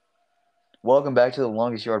Welcome back to the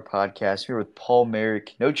Longest Yard podcast. We're here with Paul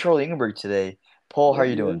Merrick. No Charlie Engelberg today. Paul, how are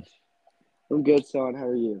Yep, you yep. doing? I'm good, son. How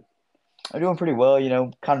are you? I'm doing pretty well.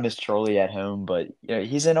 Kind of miss Charlie at home, but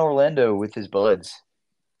he's in Orlando with his buds.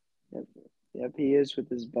 Yep, yep. He is with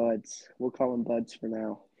his buds. We'll call him buds for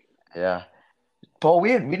now. Yeah. Paul, we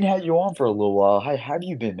didn't have you on for a little while. How have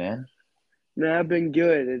you been, man? No, I've been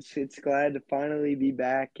good. It's glad to finally be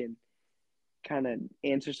back and kind of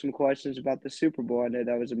answer some questions about the Super Bowl. I know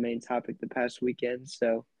that was a main topic the past weekend,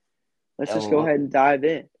 so let's Yeah, just go well, ahead and dive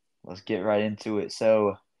in. let's get right into it.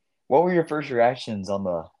 So, what were your first reactions on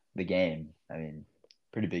the game? I mean,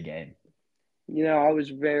 pretty big game. I was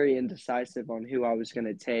very indecisive on who I was going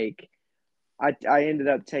to take. I ended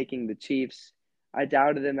up taking the Chiefs. I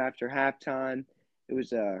doubted them after halftime. It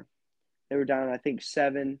was they were down I think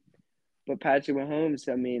 7, but Patrick Mahomes,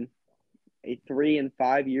 I mean, a 3 and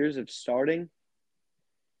 5 years of starting,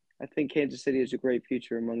 I think Kansas City has a great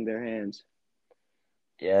future among their hands.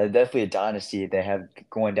 Yeah, definitely a dynasty they have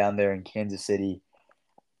going down there in Kansas City.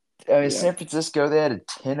 I mean, Yeah, San Francisco, they had a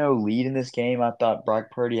 10-0 lead in this game. I thought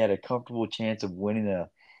Brock Purdy had a comfortable chance of winning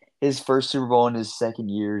his first Super Bowl in his second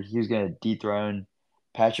year. He was going to dethrone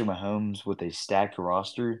Patrick Mahomes with a stacked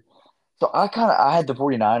roster. So I had the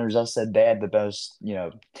 49ers. I said they had the best,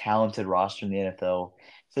 talented roster in the NFL.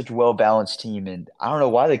 Such a well-balanced team, and I don't know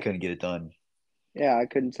why they couldn't get it done. yeah, I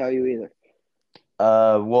couldn't tell you either.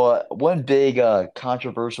 Well, one big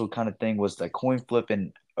controversial kind of thing was the coin flip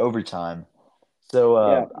in overtime. So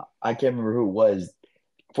Yeah, I can't remember who it was.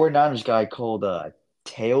 49ers guy called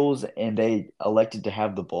tails and they elected to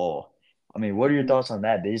have the ball. I mean, what are your hmm thoughts on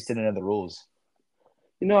that? They just didn't know the rules.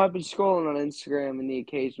 I've been scrolling on Instagram and the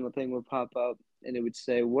occasional thing would pop up and it would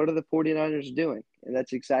say, "What are the 49ers doing?" And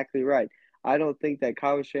that's exactly right. I don't think that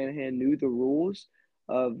Kyle Shanahan knew the rules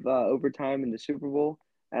of overtime in the Super Bowl.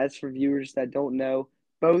 As for viewers that don't know,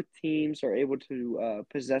 both teams are able to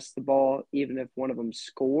possess the ball even if one of them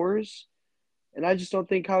scores. And I just don't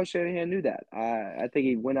think Kyle Shanahan knew that. I think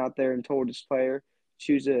he went out there and told his player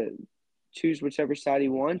choose a choose whichever side he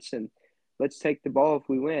wants and let's take the ball if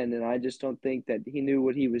we win. And I just don't think that he knew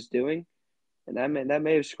what he was doing, and that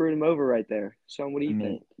may have screwed him over right there. So what do I you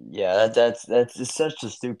mean, think? yeah, that's just such a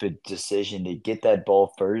stupid decision to get that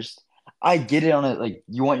ball first. I get it on it, like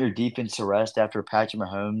you want your defense to rest after Patrick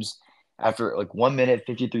Mahomes, after like 1 minute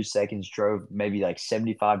 53 seconds drove maybe like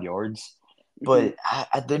 75 yards. Mm-hmm. But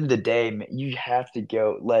at the end of the day, man, you have to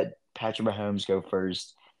go let Patrick Mahomes go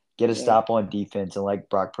first, get a Yeah, stop on defense, and let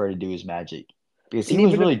Brock Purdy do his magic because he and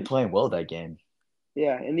was even if really playing well that game.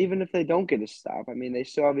 they don't get a stop, I mean they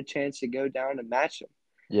still have a chance to go down and match them.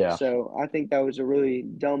 Yeah, So I think that was a really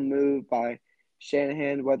dumb move by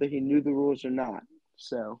Shanahan, whether he knew the rules or not.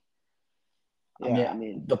 So I yeah, mean I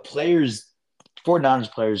mean, the players,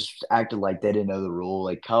 49ers players acted like they didn't know the rule.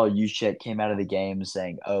 Like Kyle Juszczyk came out of the game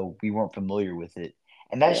saying, "Oh, we weren't familiar with it,"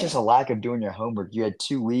 and that's yeah, just a lack of doing your homework. You had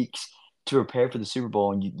 2 weeks to prepare for the Super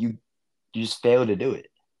Bowl, and you just failed to do it.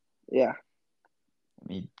 yeah. I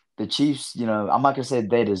mean, the Chiefs, I'm not gonna say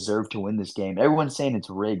they deserve to win this game. Everyone's saying it's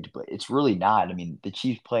rigged, but it's really not. I mean, the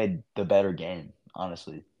Chiefs played the better game,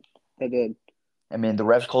 honestly. They did. I mean, the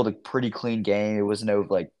refs called a pretty clean game. It was no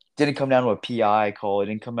like didn't come down to a PI call. It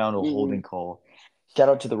didn't come down to a Mm-hmm. holding call. Shout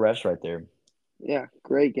out to the refs right there. Yeah,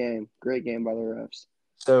 great game by the refs.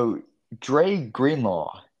 So Dre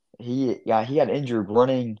Greenlaw, he got injured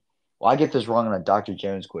running. Well, I get this wrong on a Dr.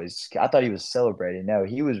 Jones quiz. I thought he was celebrating. No,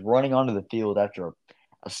 he was running onto the field after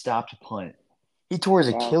a stopped punt. He tore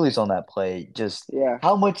his Wow. Achilles on that play. Just Yeah.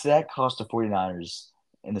 how much did that cost the 49ers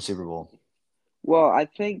in the Super Bowl? Well, I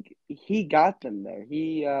think he got them there.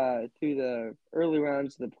 He through the early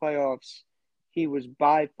rounds of the playoffs, he was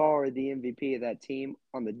by far the MVP of that team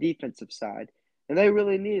on the defensive side, and they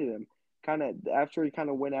really needed him. Kind of after he kind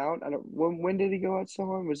of went out. I don't. When did he go out so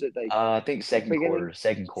hard? Was it like I think second beginning quarter,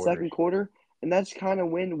 second quarter. second quarter? And that's kind of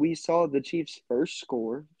when we saw the Chiefs' first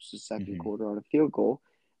score, which is the second Hmm. quarter on a field goal,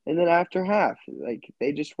 and then after half, like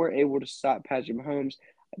they just weren't able to stop Patrick Mahomes.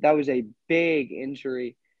 That was a big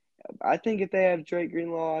injury. I think if they have Drake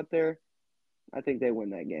Greenlaw out there, I think they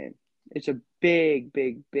win that game. It's a big,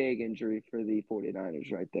 big, big injury for the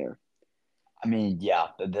 49ers right there. I mean, yeah,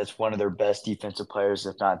 that's one of their best defensive players,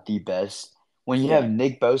 if not the best. When you have Yeah.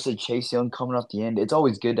 Nick Bosa, Chase Young coming off the end, it's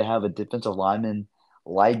always good to have a defensive lineman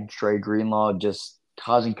like Trey Greenlaw just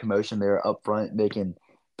causing commotion there up front, making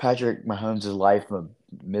Patrick Mahomes' life a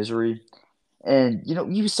misery. And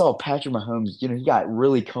you saw Patrick Mahomes, he got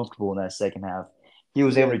really comfortable in that second half. He He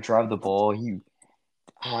was able to did. drive the ball.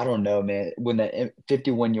 I don't know, man, when that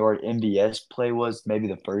 51-yard MVS play was maybe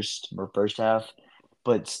the first half,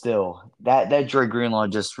 but still, that Dre Greenlaw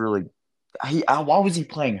just really why was he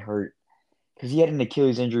playing hurt? because he had an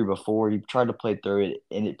Achilles injury before. He tried to play through it,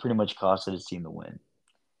 and it pretty much costed his team the win.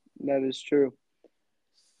 That is true.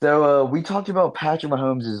 So we talked about Patrick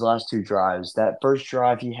Mahomes' last two drives. That first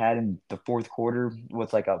drive he had in the fourth quarter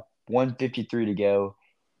with like a 1:53 to go.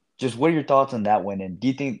 Just what are your thoughts on that one? And do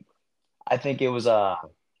you think I think it was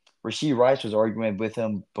Rashee Rice was arguing with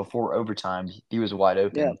him before overtime. He was wide Yeah.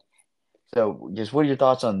 open. So just what are your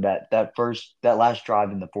thoughts on that last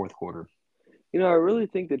drive in the fourth quarter? I really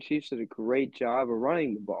think the Chiefs did a great job of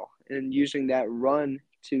running the ball and using that run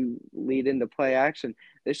to lead into play action.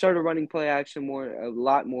 They started running play action a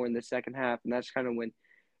lot more in the second half, and that's kind of when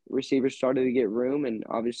receivers started to get room. And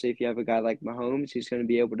obviously, if you have a guy like Mahomes, he's going to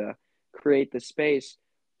be able to create the space.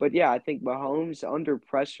 But yeah, I think Mahomes under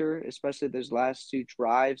pressure, especially those last two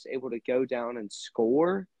drives, able to go down and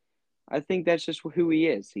score. I think that's just who he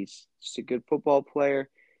is. He's just a good football player.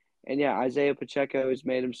 And yeah, Isaiah Pacheco has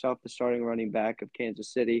made himself the starting running back of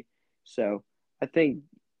Kansas City. So I think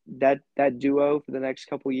that duo for the next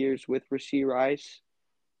couple years with Rashee Rice,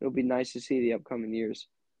 it'll be nice to see the upcoming years.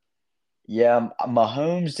 Yeah,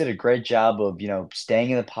 Mahomes did a great job of,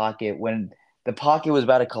 staying in the pocket when the pocket was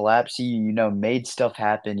about to collapse. He, made stuff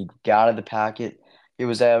happen. He got out of the pocket. He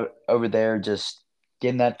was out over there just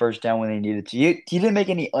getting that first down when they needed to. He didn't make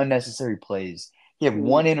any unnecessary plays. He had Mm-hmm.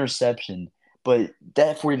 one interception, but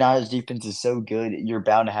that 49ers defense is so good, you're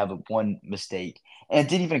bound to have one mistake. And it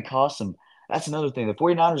didn't even cost them. That's another thing. The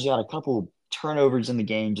 49ers got a couple turnovers in the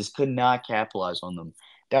game, just could not capitalize on them.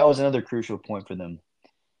 That was another crucial point for them.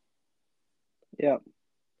 Yeah,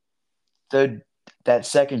 the that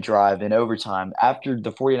second drive in overtime, after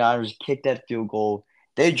the 49ers kicked that field goal,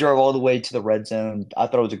 they drove all the way to the red zone. I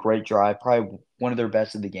thought it was a great drive, probably one of their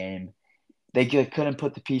best of the game. They couldn't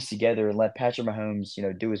put the piece together and let Patrick Mahomes,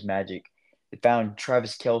 do his magic. They found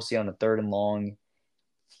Travis Kelce on the third and long,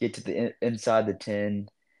 get to the inside the 10,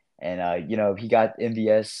 and he got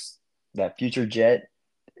MVS, that future jet.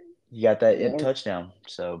 He got that yeah. touchdown.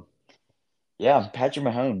 So yeah, Patrick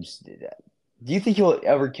Mahomes. Do you think he'll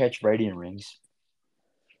ever catch Brady in rings?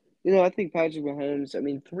 I think Patrick Mahomes,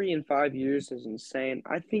 3 and 5 years is insane.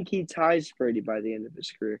 I think he ties Brady by the end of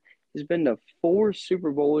his career. He's been to four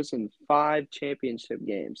Super Bowls and five championship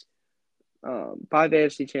games, five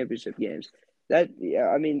AFC championship games. Yeah,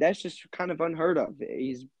 that's just kind of unheard of.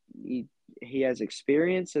 He he has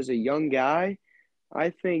experience as a young guy.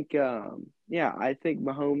 I think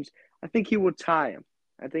Mahomes. I think he will tie him.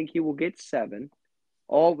 I think he will get seven,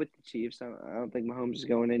 all with the Chiefs. I don't think Mahomes is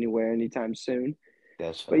going anywhere anytime soon.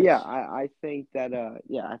 That's But yeah, facts. I think that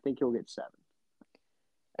I think he'll get seven.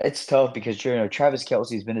 It's tough because Travis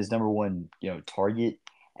Kelce's been his number one target,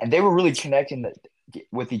 and they were really connecting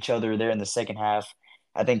with each other there in the second half.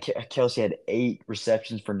 I think Kelce had 8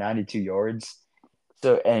 receptions for 92 yards.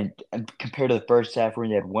 So and compared to the first half where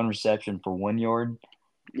he had 1 reception for 1 yard,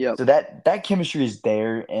 Yep. so that chemistry is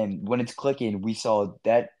there, and when it's clicking, we saw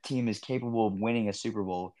that team is capable of winning a Super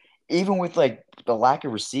Bowl, even with like the lack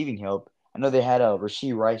of receiving help. I know they had a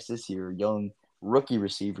Rashee Rice this year, a young rookie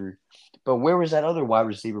receiver, but where was that other wide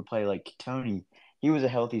receiver play like Tony? He was a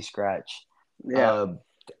healthy scratch. Yeah. Uh,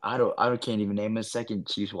 I can't even name a second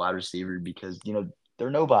Chiefs wide receiver because they're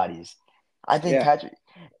nobodies. I think Yeah. Patrick,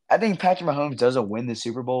 I think Patrick Mahomes doesn't win the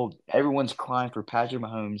Super Bowl. Everyone's crying for Patrick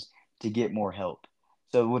Mahomes to get more help.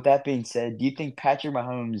 So with that being said, do you think Patrick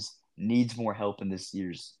Mahomes needs more help in this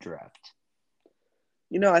year's draft?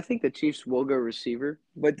 I think the Chiefs will go receiver,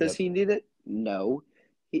 but does Yep. he need it? No.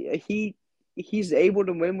 He he's able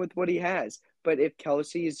to win with what he has. But if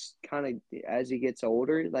Kelsey's kind of as he gets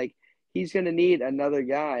older, like he's gonna need another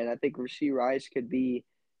guy, and I think Rashee Rice could be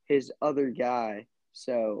his other guy.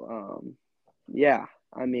 So yeah,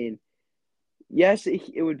 I mean, yes,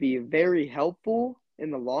 it would be very helpful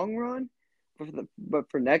in the long run, but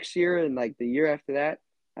for next year and like the year after that,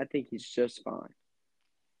 I think he's just fine.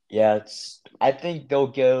 Yeah, I think they'll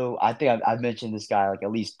go. I think I've mentioned this guy like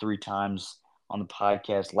at least 3 times on the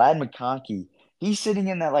podcast. Lad McConkey, he's sitting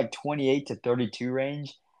in that like 28 to 32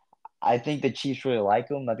 range. I think the Chiefs really like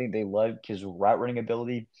him. I think they love his route running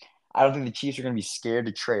ability. I don't think the Chiefs are going to be scared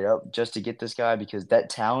to trade up just to get this guy because that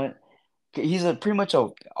talent. He's pretty much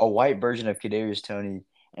a white version of Kadarius Toney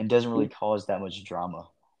and doesn't really cause that much drama.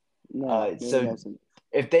 No, no, he So doesn't.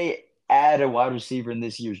 if they add a wide receiver in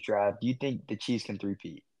this year's draft, do you think the Chiefs can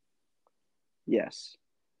three-peat? Yes.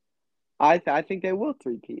 I think they will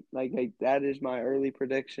three-peat. Like that is my early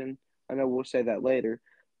prediction. I know we'll say that later,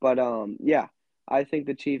 but yeah, I think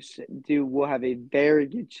the Chiefs do will have a very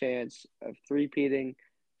good chance of three-peating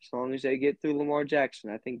as long as they get through Lamar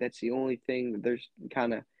Jackson. I think that's the only thing that there's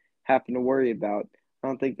kind of having to worry about. I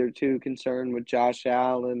don't think they're too concerned with Josh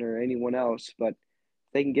Allen or anyone else, but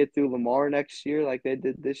they can get through Lamar next year like they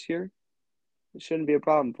did this year, it shouldn't be a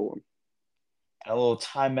problem for them. A little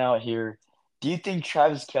timeout here. Do you think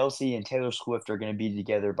Travis Kelce and Taylor Swift are going to be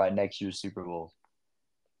together by next year's Super Bowl?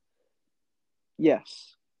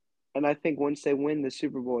 Yes. And I think once they win the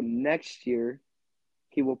Super Bowl next year,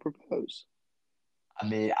 he will propose. I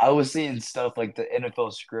mean, I was seeing stuff like the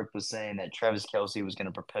NFL script was saying that Travis Kelce was going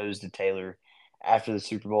to propose to Taylor after the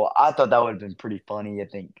Super Bowl. I thought that would have been pretty funny. I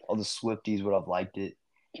think all the Swifties would have liked it.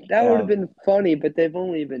 That would have Um, been funny, but they've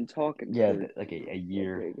only been talking yeah, for like a like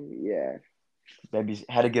year. yeah, Maybe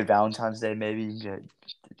had a good Valentine's Day. Maybe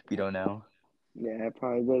we don't know. yeah.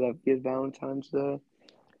 Probably would have good Valentine's Day.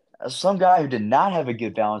 Some guy who did not have a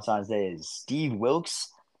good Valentine's Day is Steve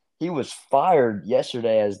Wilkes. He was fired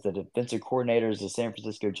yesterday as the defensive coordinator of the San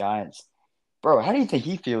Francisco Giants. Bro, how do you think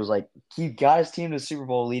he feels? Like he got his team to the Super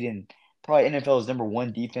Bowl, leading probably NFL's number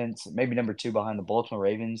one defense, maybe number two behind the Baltimore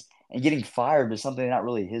Ravens, and getting fired is something not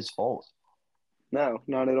really his fault. No,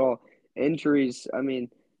 not at all. Injuries. I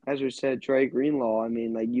mean, as we said, Dre Greenlaw. I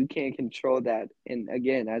mean, like you can't control that. And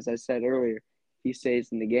again, as I said earlier, if he stays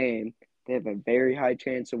in the game, they have a very high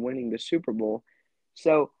chance of winning the Super Bowl.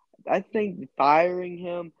 So I think firing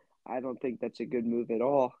him, I don't think that's a good move at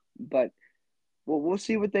all. But we'll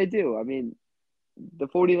see what they do. I mean, the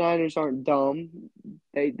 49ers aren't dumb.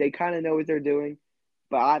 They kind of know what they're doing,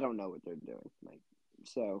 but I don't know what they're doing. Like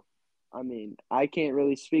so, I mean, I can't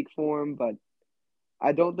really speak for them, but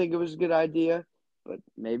I don't think it was a good idea, but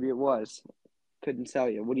maybe it was. Couldn't tell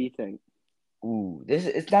you. What do you think? Ooh, this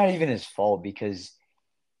it's not even his fault because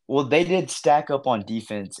well, they did stack up on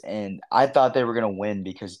defense, and I thought they were going to win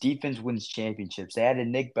because defense wins championships. They added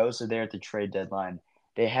Nick Bosa there at the trade deadline.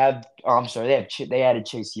 I'm sorry, they added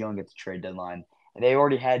Chase Young at the trade deadline, and they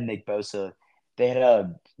already had Nick Bosa. They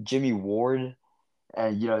had Jimmy Ward,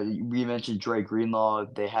 and we mentioned Dre Greenlaw.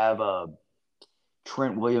 They have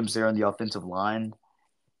Trent Williams there on the offensive line.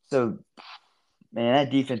 So man,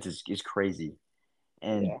 that defense is crazy,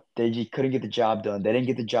 and Yeah, they just couldn't get the job done. They didn't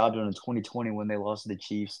get the job done in 2020 when they lost to the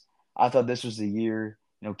Chiefs. I thought this was the year.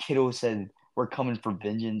 Kittle said we're coming for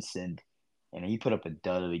vengeance, and he put up a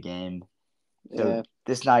dud of a game. So yeah,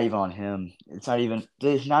 this not even on him. It's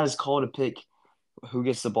not his call to pick who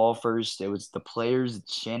gets the ball first. It was the players,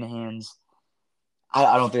 it's Shanahan's.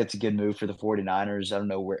 I don't think it's a good move for the 49ers. I don't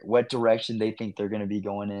know what direction they think they're going to be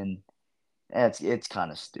going in. It's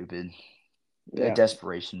kind of stupid. A yeah.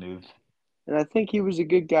 desperation move. And I think he was a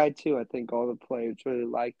good guy too. I think all the players really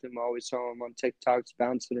liked him. I always saw him on TikToks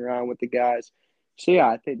bouncing around with the guys. So yeah,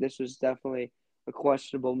 I think this was definitely a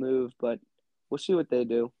questionable move, but we'll see what they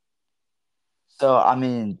do. So, I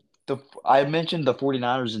mean, I mentioned the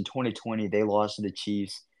 49ers in 2020, they lost to the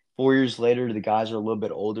Chiefs. 4 years later, the guys are a little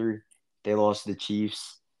bit older. They lost to the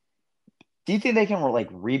Chiefs. Do you think they can like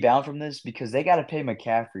rebound from this? Because they got to pay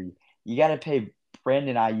McCaffrey, you got to pay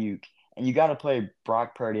Brandon Ayuk, and you got to play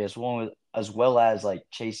Brock Purdy as well as like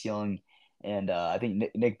Chase Young, and I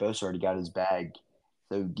think Nick Bosa already got his bag.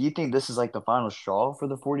 So, do you think this is like the final straw for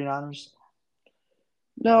the 49ers?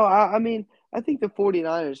 No, I mean, I think the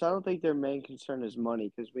 49ers, I don't think their main concern is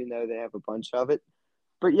money because we know they have a bunch of it.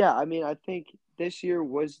 But yeah, I mean, I think this year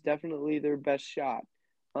was definitely their best shot.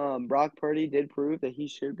 Brock Purdy did prove that he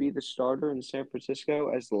should be the starter in San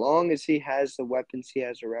Francisco as long as he has the weapons he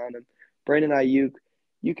has around him. Brandon Ayuk,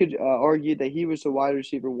 you could argue that he was the wide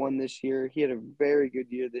receiver one this year. He had a very good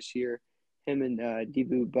year this year, him and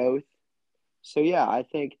Debu both. So yeah, I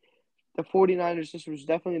think the 49ers, this was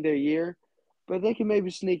definitely their year, but they can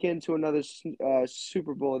maybe sneak into another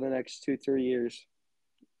Super Bowl in the next 2, 3 years.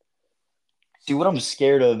 See, what I'm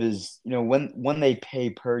scared of is, when they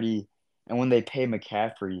pay Purdy and when they pay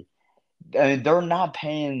McCaffrey, I mean, they're not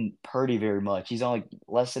paying Purdy very much. He's on like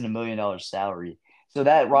less than $1 million salary. So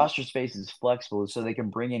that roster space is flexible, so they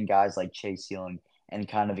can bring in guys like Chase Young and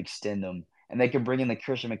kind of extend them. And they can bring in the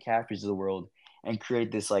Christian McCaffreys of the world and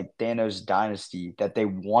create this like Thanos dynasty that they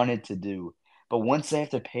wanted to do. But once they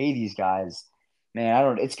have to pay these guys, man, I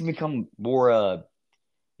don't. It's gonna become more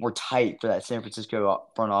tight for that San Francisco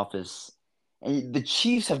front office. And the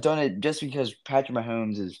Chiefs have done it just because Patrick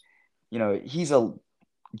Mahomes is, he's a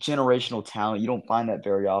generational talent. You don't find that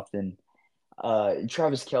very often.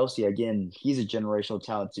 Travis Kelce, again, he's a generational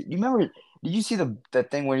talent too. You remember? Did you see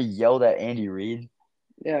that thing where he yelled at Andy Reid?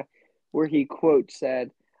 Yeah, where he quote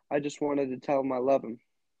said, "I just wanted to tell him I love him."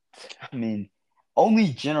 I mean,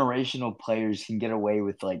 only generational players can get away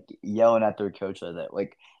with like yelling at their coach like that.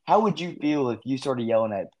 Like, how would you feel if you started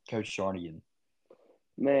yelling at Coach Jarnigan?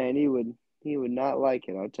 Man, he would not like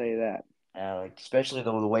it. I'll tell you that. Like especially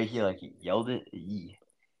the way he yelled it,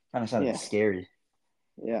 kind of sounded Yeah, scary.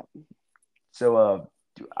 yeah. So,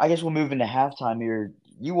 I guess we'll move into halftime here.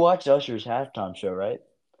 you watched Usher's halftime show, right?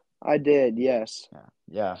 I did, yes. Yeah.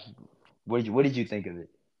 Yeah. What did you think of it?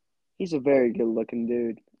 He's a very good looking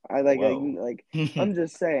dude. Whoa. I'm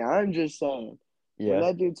just saying. When Yeah.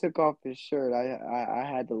 that dude took off his shirt, I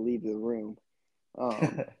had to leave the room.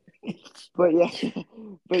 Um, but yeah,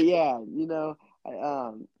 but yeah,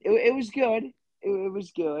 it was good. It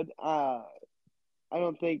was good. I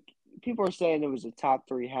don't think people are saying it was a top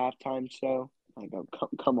three halftime show. Like, oh,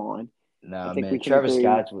 come on. I No, think we man. can Travis agree.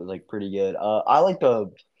 Scott's was like pretty good. I like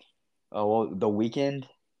the Weekend.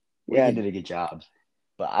 Yeah, Weekend did a good job,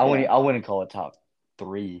 but yeah, I wouldn't call it top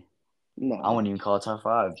three. I no. wouldn't even call it top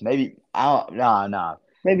five. Maybe I don't. Nah, nah.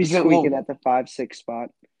 Maybe Because squeaking at the 5-6 spot.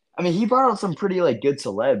 I mean, he brought out some pretty like good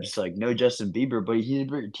celebs, like no Justin Bieber, but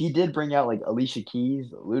he did bring out like Alicia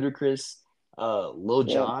Keys, Ludacris, Lil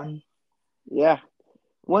Yeah, Jon. yeah.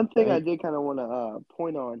 One I thing I mean, did kind of want to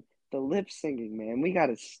point on the lip syncing, man. We got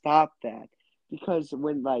to stop that because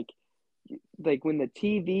when the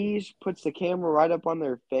TVs puts the camera right up on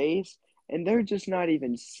their face and they're just not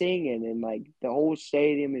even singing and like the whole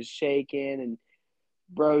stadium is shaking and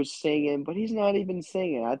bro's singing, but he's not even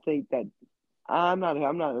singing. I think that I'm not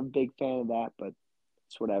a big fan of that, but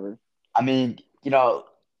it's whatever. I mean,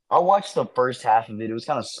 I watched the first half of it. It was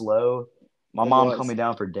kind of slow. My It mom called was. me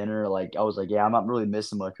down for dinner. Like I was like, yeah, I'm not really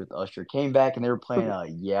missing much with Usher. Came back and they were playing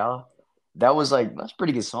yeah. That's a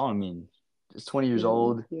pretty good song. I mean, it's 20 years Yeah,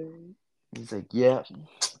 old. yeah, He's like, yeah,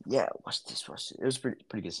 yeah, watch this. It was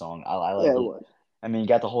pretty good song. I yeah, like it it. was. I mean,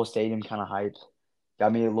 got the whole stadium kind of hyped.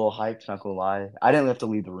 Got me a little hyped, not gonna lie. I didn't have to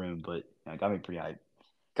leave the room, but got me pretty hyped.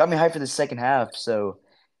 Got me hyped for the second half. So,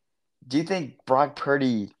 do you think Brock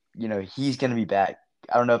Purdy, he's gonna be back?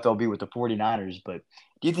 I don't know if they'll be with the 49ers, but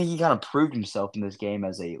do you think he kind of proved himself in this game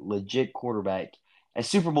as a legit quarterback, a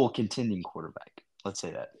Super Bowl contending quarterback? Let's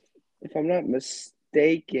say that. If I'm not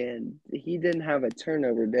mistaken, he didn't have a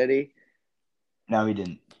turnover, did he? No, he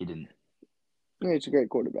didn't. He didn't. Yeah, he's a great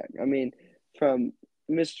quarterback. I mean, from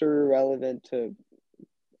Mr. Irrelevant to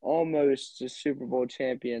almost a Super Bowl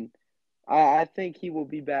champion, I think he will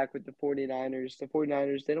be back with the 49ers. The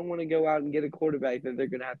 49ers, they don't want to go out and get a quarterback that they're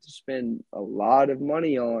going to have to spend a lot of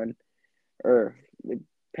money on or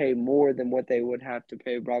pay more than what they would have to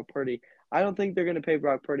pay Brock Purdy. I don't think they're going to pay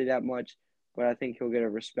Brock Purdy that much, but I think he'll get a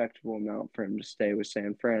respectable amount for him to stay with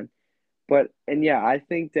San Fran. And yeah, I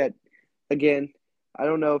think that again, I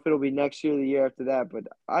don't know if it'll be next year or the year after that, but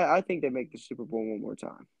I think they make the Super Bowl one more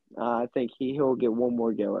time. I think he'll get one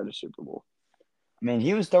more go at a Super Bowl. I mean,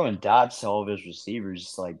 he was throwing dots to all of his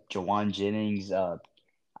receivers, like Jawan Jennings.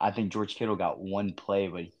 I think George Kittle got one play,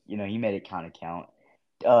 but he made it kind of count.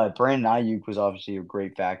 Brandon Ayuk was obviously a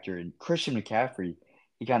great factor, and Christian McCaffrey,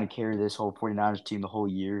 he kind of carried this whole 49ers team the whole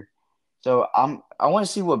year. So I want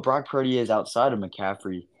to see what Brock Purdy is outside of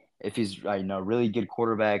McCaffrey. If he's a really good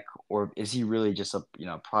quarterback, or is he really just a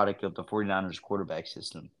product of the 49ers quarterback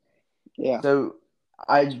system? Yeah, So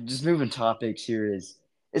I just moving topics here is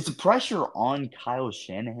the pressure on Kyle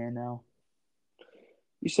Shanahan now?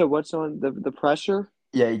 you said what's on the pressure?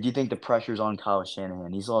 Yeah, do you think the pressure's on Kyle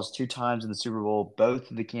Shanahan? He's lost two times in the Super Bowl, both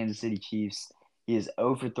to the Kansas City Chiefs. He is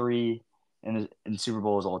 0 for 3 in Super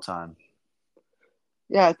Bowls all time.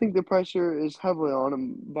 Yeah, I think the pressure is heavily on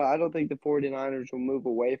him, but I don't think the 49ers will move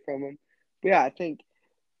away from him. But yeah, I think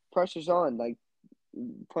pressure's on. Like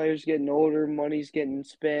players getting older, money's getting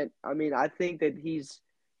spent. I mean, I think that he's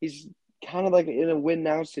kind of like in a win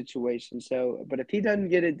now situation. So, but if he doesn't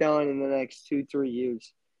get it done in the next 2-3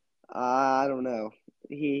 years, I don't know.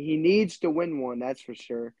 He needs to win one, that's for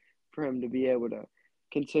sure, for him to be able to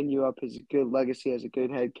continue up his good legacy as a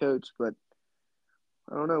good head coach. But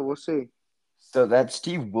I don't know. We'll see. So that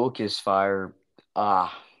Steve Wilkes fire,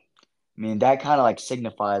 I mean that kind of like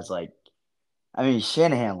signifies like I mean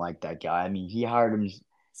Shanahan liked that guy. I mean he hired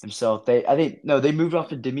himself. I think no, they moved off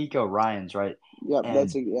to D'Amico Ryan's right, Yep,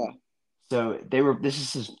 and yeah. so they were.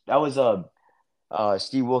 This is that was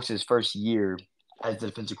Steve Wilkes' first year as the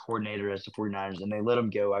defensive coordinator as the 49ers, and they let him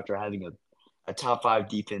go after having a top five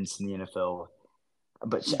defense in the NFL.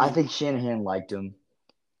 But I Hmm. think Shanahan liked him.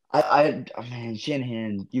 Man,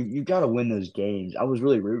 Shanahan, you got to win those games. I was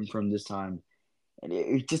really rooting for him this time, and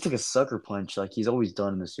it just took a sucker punch like he's always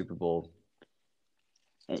done in the Super Bowl.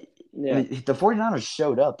 And Yeah, the 49ers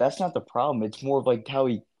showed up. That's not the problem. It's more of like how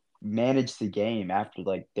he managed the game after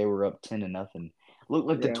like they were up 10-0. Looked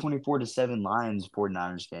like the yeah, 24-7 Lions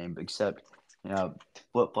 49ers game, except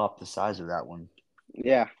flip flop the size of that one.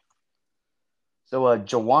 yeah. So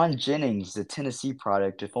Jawan Jennings, the Tennessee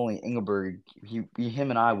product, if only Engelberg, him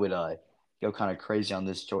and I would go kind of crazy on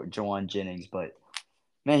this Jawan Jennings, but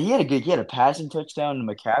man, he had a passing touchdown to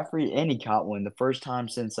McCaffrey and he caught one the first time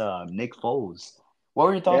since Nick Foles. What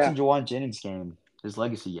were your thoughts Yeah. on Jawan Jennings' game, his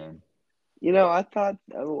legacy game? I thought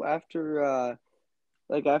after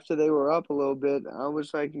they were up a little bit, I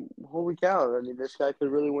was like, holy cow! I mean, this guy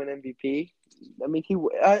could really win MVP. I mean,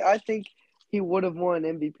 I think he would have won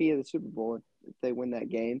MVP of the Super Bowl if they win that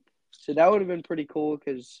game. So that would have been pretty cool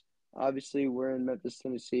because obviously we're in Memphis,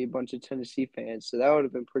 Tennessee, a bunch of Tennessee fans. So that would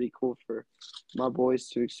have been pretty cool for my boys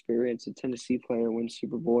to experience a Tennessee player win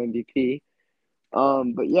Super Bowl MVP.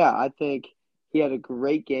 But yeah, I think he had a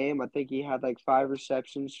great game. I think he had like 5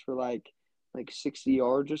 receptions for like 60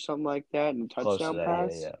 yards or something like that, and a Close to touchdown that, yeah,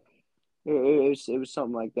 pass. yeah. It was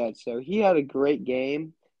something like that. So he had a great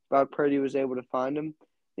game. Brock Purdy was able to find him.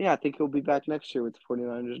 Yeah, I think he'll be back next year with the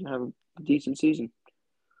 49ers and have a decent season.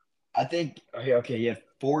 I think okay, he had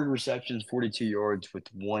 40 receptions, 42 yards with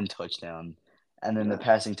one touchdown, and then the Yeah,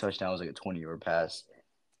 passing touchdown was like a 20-yard pass.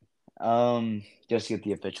 Just to get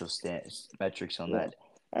the official stats metrics on yeah. that.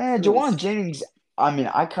 It Jawan was, Jennings. I mean,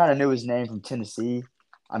 I kind of knew his name from Tennessee.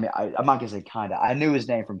 I mean, I'm not gonna say kind of. I knew his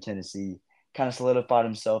name from Tennessee. Kind of solidified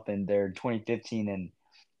himself in there in 2015 and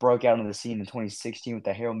broke out on the scene in 2016 with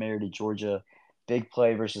the Hail Mary to Georgia, big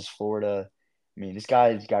play versus Florida. I mean, this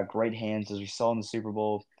guy's got great hands, as we saw in the Super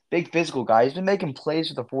Bowl. Big physical guy. He's been making plays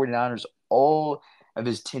for the 49ers all of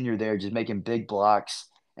his tenure there, just making big blocks.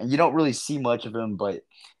 And you don't really see much of him, but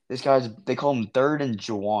this guy's they call him Third and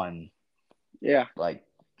Jawan. yeah, Like,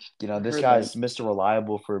 I this heard that. guy's Mr.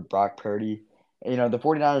 Reliable for Brock Purdy. And, the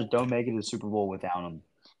 49ers don't make it to the Super Bowl without him.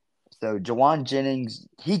 So Jawan Jennings,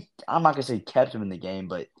 I'm not gonna say kept him in the game,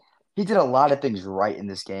 but he did a lot of things right in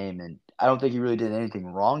this game, and I don't think he really did anything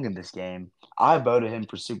wrong in this game. I voted him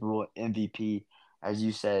for Super Bowl MVP, as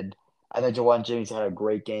you said. I think Jawan Jennings had a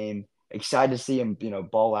great game. Excited to see him,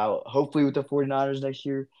 ball out. Hopefully with the 49ers next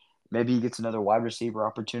year. Maybe he gets another wide receiver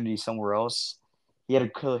opportunity somewhere else. He had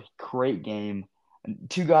a great game. And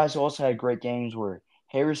two guys who also had great games were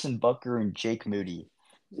Harrison Butker and Jake Moody.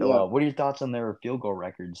 So, Yeah, what are your thoughts on their field goal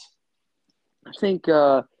records? I think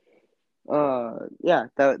yeah,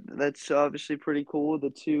 that's obviously pretty cool.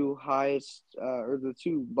 The two highest or the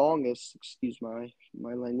two longest, excuse my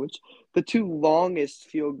language, the two longest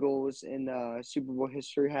field goals in Super Bowl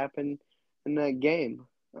history happened in that game.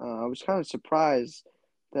 I was kind of surprised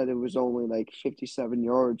that it was only like 57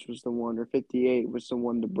 yards was the one or 58 was the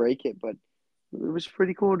one to break it, but it was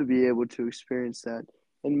pretty cool to be able to experience that.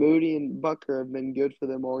 And Moody and Bucker have been good for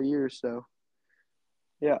them all year, so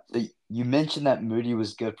yeah. You mentioned that Moody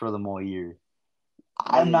was good for them all year.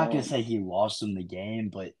 I'm Moody not gonna man. say he lost them the game,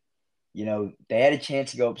 but they had a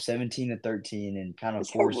chance to go up 17-13 and kind of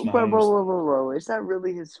Is that force whoa, whoa, Mahomes. whoa, whoa, whoa? Is that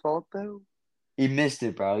really his fault though? He missed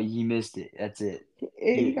it, bro. He missed it. That's it.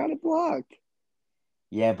 He He, got it blocked.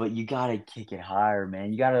 yeah, but you gotta kick it higher,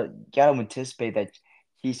 man. You gotta anticipate that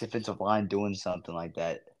Chiefs defensive line doing something like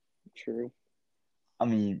that. True. I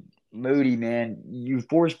mean, Moody, man, you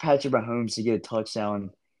forced Patrick Mahomes to get a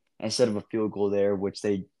touchdown instead of a field goal there, which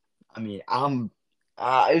they, I mean,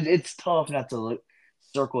 it's tough not to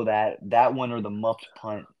circle that one or the muffed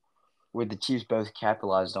punt where the Chiefs both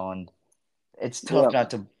capitalized on. It's tough Yeah, not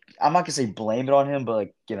to. I'm not gonna say blame it on him,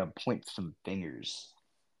 but point some fingers.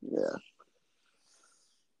 yeah.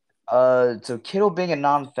 So Kittle being a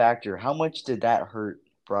non-factor, how much did that hurt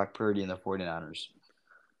Brock Purdy and the 49ers?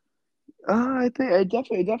 I think it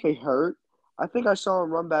definitely hurt. I think I saw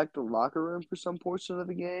him run back to the locker room for some portion of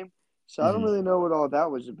the game, so I don't Hmm really know what all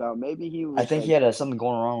that was about. Maybe he I was think he like, had something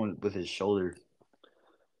going wrong with his shoulder.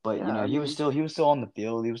 But yeah. I mean, he was still on the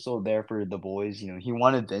field. He was still there for the boys. He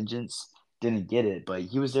wanted vengeance, didn't get it, but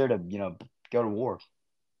he was there to go to war.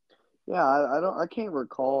 yeah. I can't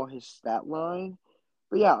recall his stat line,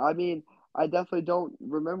 but yeah. I mean, I definitely don't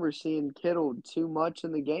remember seeing Kittle too much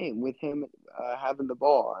in the game with him having the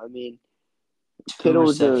ball. I mean, Two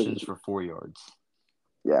Kittle's a receptions for 4 yards.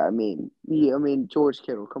 yeah. I mean George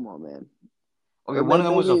Kittle. Come on, man. Okay, Or one of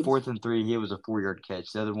them was maybe a it's fourth and three. He was a 4 yard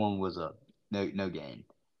catch. The other one was a no gain.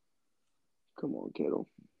 come on, Kittle.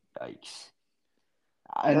 Yikes.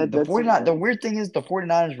 That And that's the weird thing is the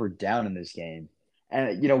 49ers were down in this game.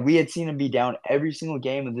 And we had seen them be down every single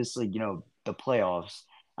game of this league, the playoffs.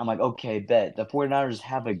 I'm like, okay, bet. The 49ers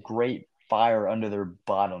have a great fire under their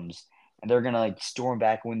bottoms and they're gonna storm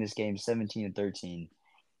back and win this game 17-13.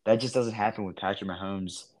 That just doesn't happen with Patrick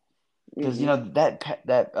Mahomes. Because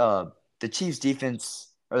mm-mm. the Chiefs defense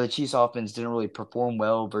or the Chiefs offense didn't really perform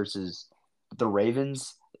well versus the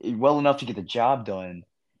Ravens, well enough to get the job done.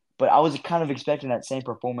 But I was kind of expecting that same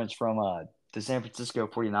performance from the San Francisco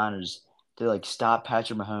 49ers to stop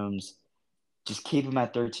Patrick Mahomes, just keep him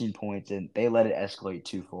at 13 points, and they let it escalate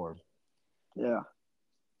too far. Yeah.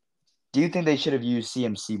 Do you think they should have used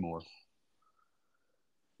CMC more?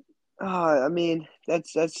 I mean,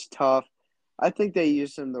 that's tough. I think they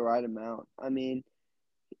used him the right amount. I mean,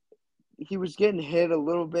 he was getting hit a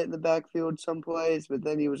little bit in the backfield some plays, but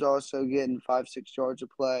then he was also getting 5, 6 yards of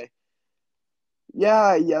play.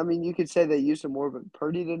 Yeah, yeah. I mean, you could say they used him more, but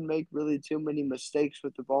Purdy didn't make really too many mistakes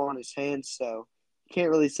with the ball in his hands, so you can't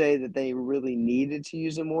really say that they really needed to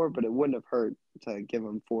use him more. But it wouldn't have hurt to give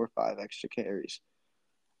him 4 or 5 extra carries.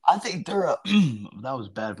 I think their that was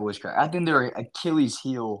bad voice crack. I think their Achilles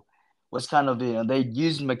heel was kind of they'd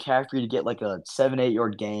use McCaffrey to get like a 7, 8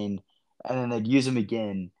 yard gain, and then they'd use him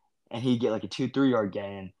again, and he'd get like a 2, 3 yard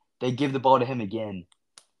gain. They'd give the ball to him again,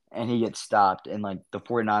 and he gets stopped, and like the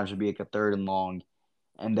 49ers would be like a third and long,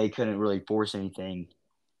 and they couldn't really force anything.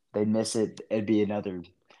 They'd miss it. It'd be another.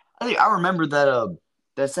 I remember that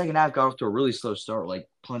that second half got off to a really slow start, like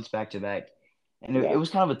punts back to back, and it Yeah, was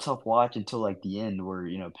kind of a tough watch until like the end, where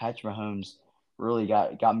Patrick Mahomes really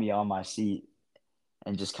got me on my seat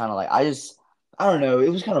and just kind of like I don't know, it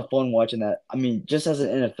was kind of fun watching that. I mean, just as an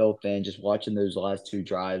NFL fan, just watching those last two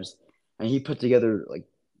drives, and he put together like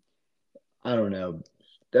I don't know,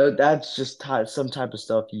 that's just some type of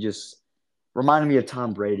stuff. You just reminded me of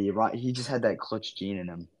Tom Brady, right? He just had that clutch gene in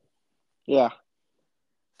him. yeah,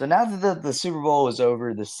 So now that the Super Bowl is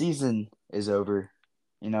over, the season is over.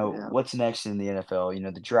 yeah. What's next in the NFL?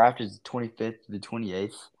 The draft is the 25th to the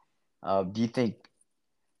 28th. Do you think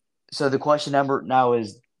so? The question number now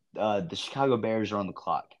is the Chicago Bears are on the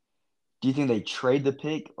clock. Do you think they trade the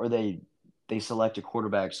pick or they select a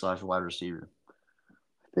quarterback slash wide receiver?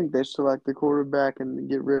 I think they select the quarterback and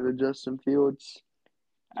get rid of Justin Fields.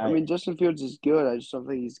 I I mean, Justin Fields is good. I just don't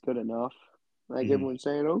think he's good enough. Like mhm. everyone's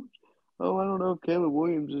saying, oh, I don't know if Caleb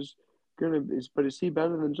Williams is but is he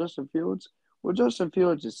better than Justin Fields? Well, Justin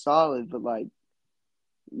Fields is solid, but like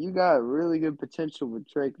you got really good potential with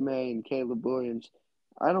Drake May and Caleb Williams.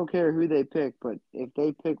 I don't care who they pick, but if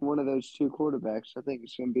they pick one of those two quarterbacks, I think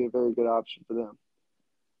it's going to be a very good option for them.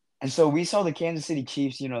 And so we saw the Kansas City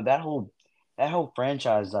Chiefs. That whole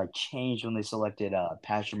franchise like changed when they selected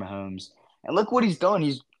Patrick Mahomes. And look what he's done.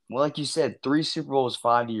 He's well, like you said, 3 Super Bowls,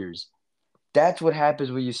 5 years. That's what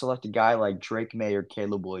happens when you select a guy like Drake May or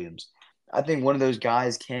Caleb Williams. I think one of those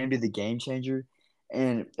guys can be the game changer.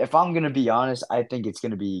 And if I'm gonna be honest, I think it's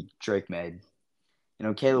gonna be Drake May.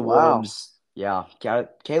 Caleb Wow. Williams, yeah,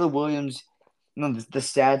 Caleb Williams. The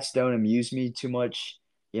stats don't amuse me too much.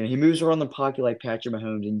 He moves around the pocket like Patrick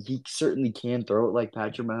Mahomes, and he certainly can throw it like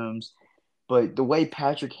Patrick Mahomes. But the way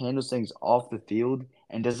Patrick handles things off the field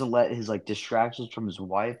and doesn't let his like distractions from his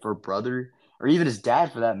wife or brother or even his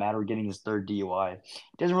dad for that matter getting his third DUI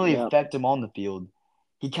doesn't really Yeah. affect him on the field.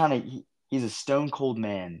 He's a stone cold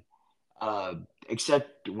man. Uh,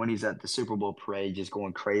 except when he's at the Super Bowl parade just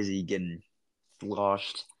going crazy, getting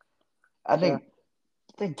sloshed. I Yeah. think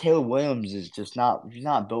I think Caleb Williams is just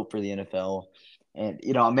not built for the NFL. And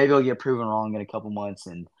maybe I'll get proven wrong in a couple months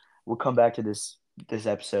and we'll come back to this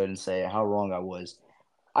episode and say how wrong I was.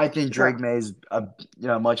 I think Yeah. Drake May is a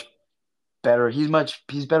much better. He's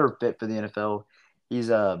better fit for the NFL. He's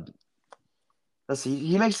let's see,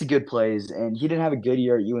 he makes the good plays, and he didn't have a good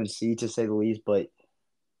year at UNC to say the least. But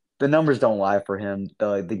the numbers don't lie for him.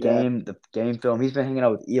 Yeah. The game film. He's been hanging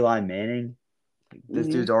out with Eli Manning. This hmm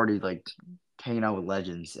dude's already like hanging out with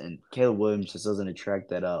legends, and Caleb Williams just doesn't attract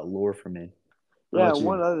that lure for me. What Yeah. about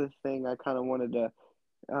One you? other thing I kind of wanted to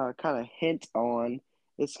kind of hint on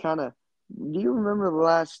is kind of. Do you remember the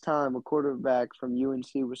last time a quarterback from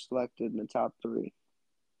UNC was selected in the top 3?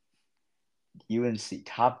 UNC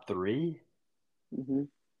top three? Mm-hmm.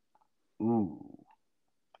 Ooh,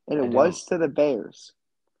 And it I don't. was to the Bears.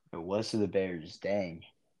 It was to the Bears. Dang.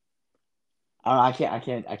 I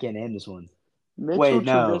can't name this one. Mitchell Wait,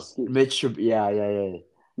 no. Trubisky. Yeah, yeah, yeah.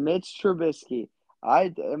 Mitch Trubisky.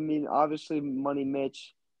 I mean, obviously, Money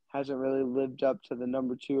Mitch hasn't really lived up to the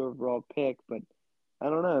number 2 overall pick, but I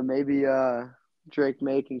don't know. Maybe Drake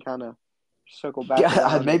May can kind of circle back Yeah,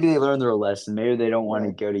 around. maybe they learned their lesson. Maybe they don't want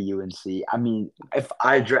to Yeah, go to UNC. I mean, if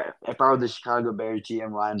I were the Chicago Bears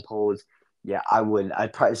GM Ryan Poles, yeah, I wouldn't.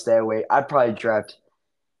 I'd probably stay away. I'd probably draft.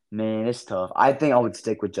 Man, it's tough. I think I would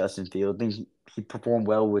stick with Justin Field. I think he performed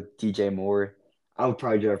well with DJ Moore. I would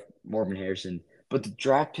probably draft Marvin Harrison. But the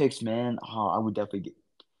draft picks, man, I would definitely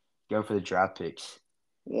go for the draft picks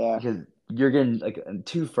yeah, because you're getting like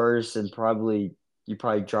 2 firsts and probably you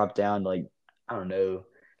probably drop down like I don't know.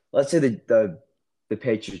 Let's say the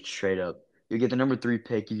Patriots trade up. You get the number 3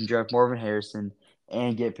 pick. You can draft Marvin Harrison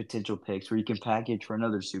and get potential picks where you can package for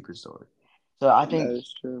another superstar. So I that think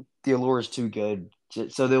is true. the allure is too good.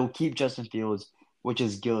 So they'll keep Justin Fields, which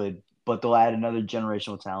is good, but they'll add another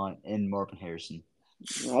generational talent in Marvin Harrison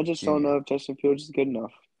I just don't Jr. know if Justin Fields is good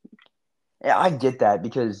enough. Yeah, I get that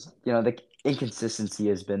because the inconsistency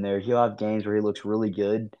has been there. He'll have games where he looks really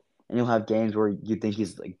good, and he'll have games where you think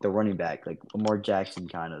he's like the running back, like Lamar Jackson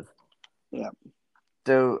kind of. Yeah.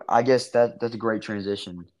 So I guess that's a great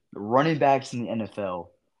transition. Running backs in the NFL,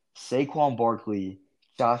 Saquon Barkley,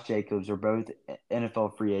 Josh Jacobs are both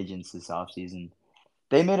NFL free agents this offseason.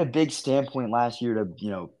 They made a big standpoint last year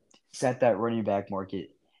to set that running back market.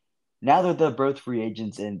 Now that they're both free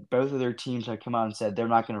agents and both of their teams have come out and said they're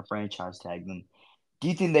not going to franchise tag them, do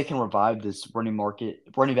you think they can revive this running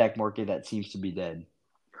back market that seems to be dead?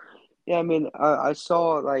 Yeah, I mean, I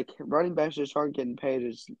saw like running backs just aren't getting paid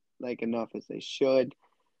as like enough as they should.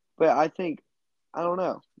 But I think I don't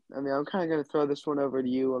know. I mean, I'm kind of going to throw this one over to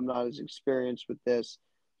you. I'm not as experienced with this,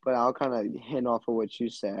 but I'll kind of hint off of what you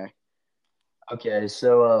say. Okay,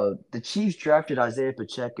 so the Chiefs drafted Isaiah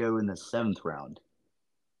Pacheco in the seventh round.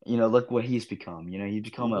 Look what he's become. He's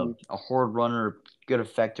become Hmm. a horde runner, good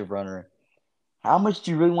effective runner. How much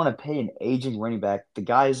do you really want to pay an aging running back? The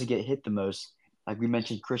guys that get hit the most, like we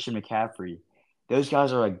mentioned, Christian McCaffrey. Those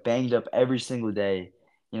guys are like banged up every single day.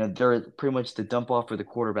 They're pretty much the dump off for the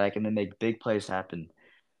quarterback and then make big plays happen.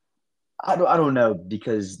 I don't know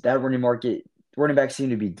because that running backs seem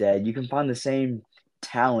to be dead. You can find the same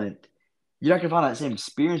talent. You're not gonna find that same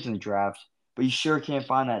experience in the draft, but you sure can't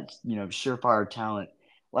find that surefire talent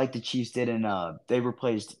like the Chiefs did in they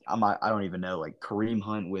replaced I don't even know like Kareem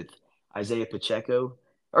Hunt with Isaiah Pacheco.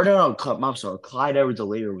 Or no, I'm sorry, Clyde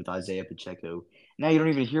Edwards-Helaire with Isaiah Pacheco. Now you don't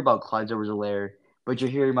even hear about Clyde Edwards-Helaire, but you're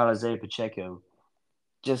hearing about Isaiah Pacheco.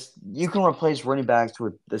 Just you can replace running backs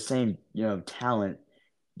with the same talent,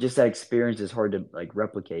 just that experience is hard to like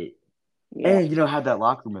replicate. Yeah. And have that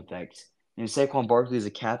locker room effect. Saquon Barkley is a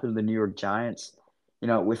captain of the New York Giants.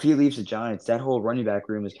 If he leaves the Giants, that whole running back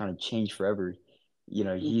room has kind of changed forever.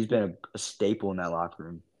 He's Hmm. been a staple in that locker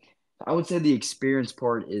room. I would say the experience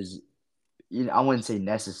part is, I wouldn't say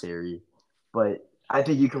necessary, but I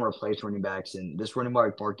think you can replace running backs, and this running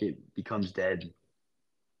back market becomes dead.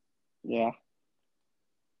 Yeah.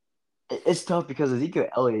 It's tough because Ezekiel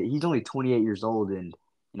Elliott, he's only 28 years old, and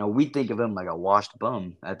we think of him like a washed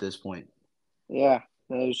bum at this point. Yeah.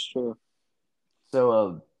 That is true.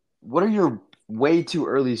 So, what are your way too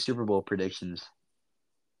early Super Bowl predictions?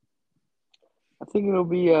 I think it'll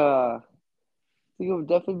be I think it'll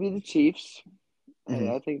definitely be the Chiefs. Hmm.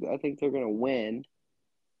 I think they're gonna win.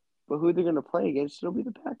 But who they're gonna play against, it'll be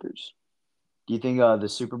the Packers. Do you think the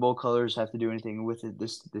Super Bowl colors have to do anything with it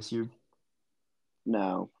this year?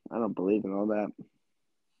 No, I don't believe in all that.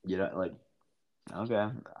 You know, like okay,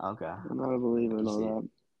 okay, I'm not a believer I in can all see it.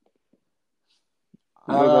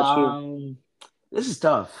 that. What about you? Um, this is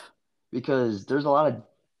tough because there's been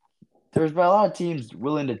a lot of teams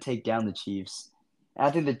willing to take down the Chiefs. And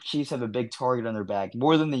I think the Chiefs have a big target on their back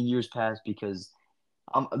more than the years past because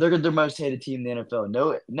they're their most hated team in the NFL.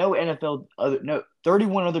 No NFL other no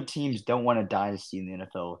 31 other teams don't want a dynasty in the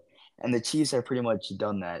NFL, and the Chiefs have pretty much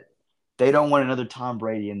done that. They don't want another Tom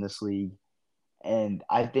Brady in this league, and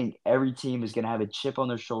I think every team is going to have a chip on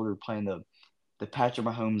their shoulder playing the Patrick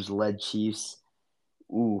Mahomes led Chiefs.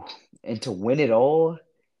 Ooh, and to win it all,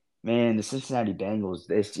 man, the Cincinnati Bengals.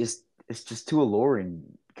 It's just too alluring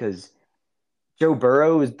because Joe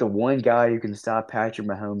Burrow is the one guy who can stop Patrick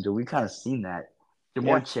Mahomes, and we've kind of seen that. Yeah.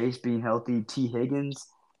 Jamar Chase being healthy, T. Higgins,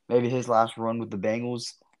 maybe his last run with the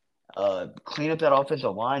Bengals. Clean up that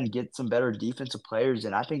offensive line, get some better defensive players,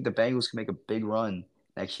 and I think the Bengals can make a big run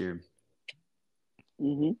next year.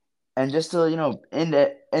 Hmm. And just to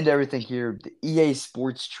end everything here, the EA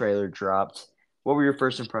Sports trailer dropped. What were your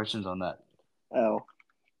first impressions on that? L.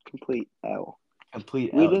 Complete L.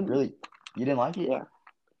 Complete We L. didn't. Really, you didn't like it? Yeah.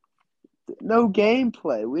 No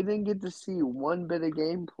gameplay. We didn't get to see one bit of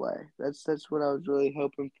gameplay. That's what I was really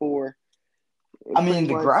hoping for. I It pretty mean,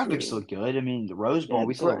 the much. graphics look good. I mean, the Rose Yeah. Bowl,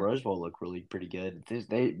 we saw the Rose Bowl look really pretty good.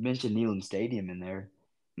 They mentioned Neyland Stadium in there,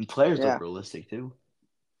 and players look Yeah. realistic too.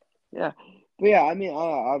 Yeah. But yeah. I mean,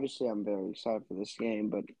 obviously, I'm very excited for this game.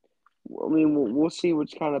 But I mean, we'll see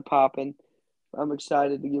what's kind of popping. I'm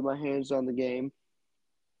excited to get my hands on the game.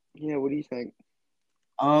 Yeah. What do you think?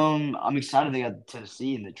 I'm excited they got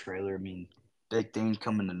Tennessee in the trailer. I mean, big things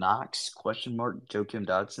coming to Knox? Question mark. Joakim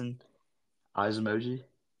Dotson. Eyes emoji.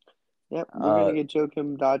 Yep. We're gonna Uh, get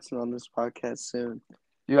Joakim Dotson on this podcast soon.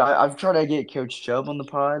 yeah, I've tried to get Coach Chubb on the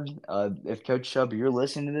pod. If Coach Chubb, you're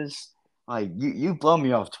listening to this, like you blow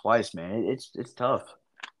me off twice, man. It's tough.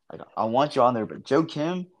 Like I want you on there, but Joe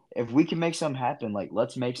Kim, if we can make something happen, like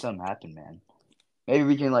let's make something happen, man. Maybe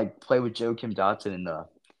we can like play with Joe Kim Dotson and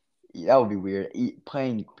that would be weird.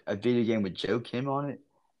 Playing a video game with Joe Kim on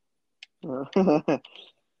it.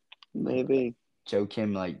 Maybe. Joe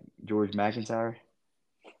Kim like George McIntyre.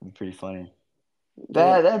 Pretty funny.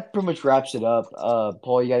 Yeah, That pretty much wraps it up.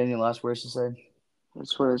 Paul, you got any last words to say? I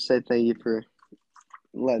just want to say thank you for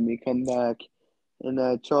letting me come back. And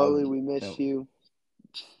Oh Charlie, we miss no, you.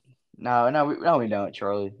 no, we don't,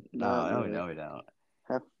 Charlie. Not No, really. we don't.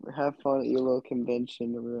 Have have fun at your little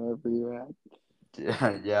convention or wherever you're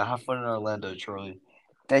at. Yeah, have fun in Orlando, Charlie.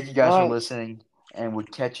 Thank you All guys for right. listening, and we'll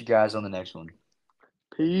catch you guys on the next one.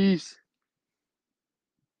 Peace.